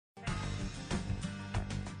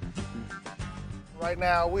Right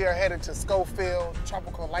now, we are headed to Schofield,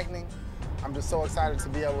 Tropical Lightning. I'm just so excited to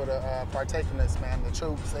be able to partake in this, man. The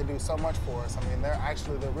troops, they do so much for us. I mean, they're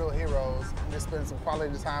actually the real heroes. Just spend some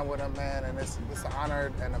quality time with them, man, and it's an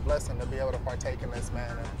honor and a blessing to be able to partake in this,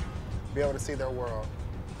 man, and be able to see their world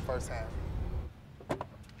firsthand.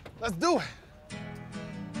 Let's do it.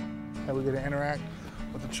 And we get to interact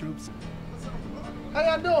with the troops. How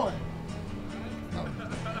y'all doing?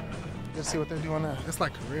 Good to see what they're doing now. It's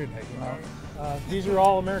like career day, you know? These are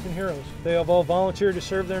all American heroes. They have all volunteered to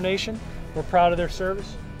serve their nation. We're proud of their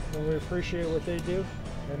service, and we appreciate what they do.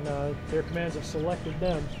 And their commands have selected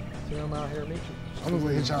them to come out here and meet you. I'm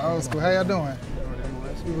gonna hit y'all old school. How y'all doing?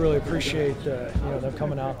 We really appreciate them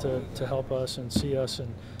coming out to help us and see us.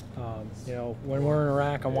 And when we're in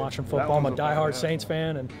Iraq, I'm watching football. I'm a diehard Saints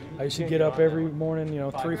fan, and I used to get up every morning,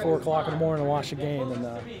 3, 4 o'clock in the morning, and watch the game. And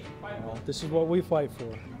this is what we fight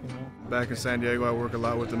for. Back in San Diego, I work a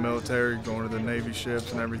lot with the military, going to the Navy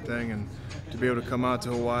ships and everything, and to be able to come out to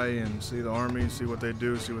Hawaii and see the Army, see what they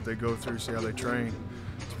do, see what they go through, see how they train.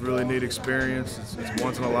 It's a really neat experience. It's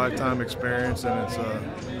once in a lifetime experience, and it's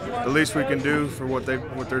the least we can do for what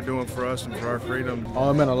they're doing for us and for our freedom. Oh,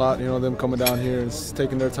 it meant a lot, them coming down here and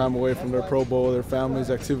taking their time away from their Pro Bowl, their families,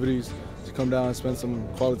 activities, to come down and spend some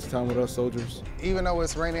quality time with us soldiers. Even though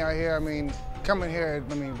it's rainy out here, coming here,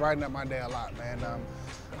 brighten up my day a lot, man.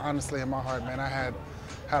 Honestly, in my heart, man, I had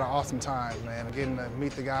an awesome time, man, getting to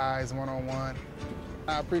meet the guys one-on-one.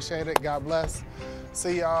 I appreciate it. God bless.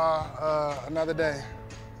 See y'all another day.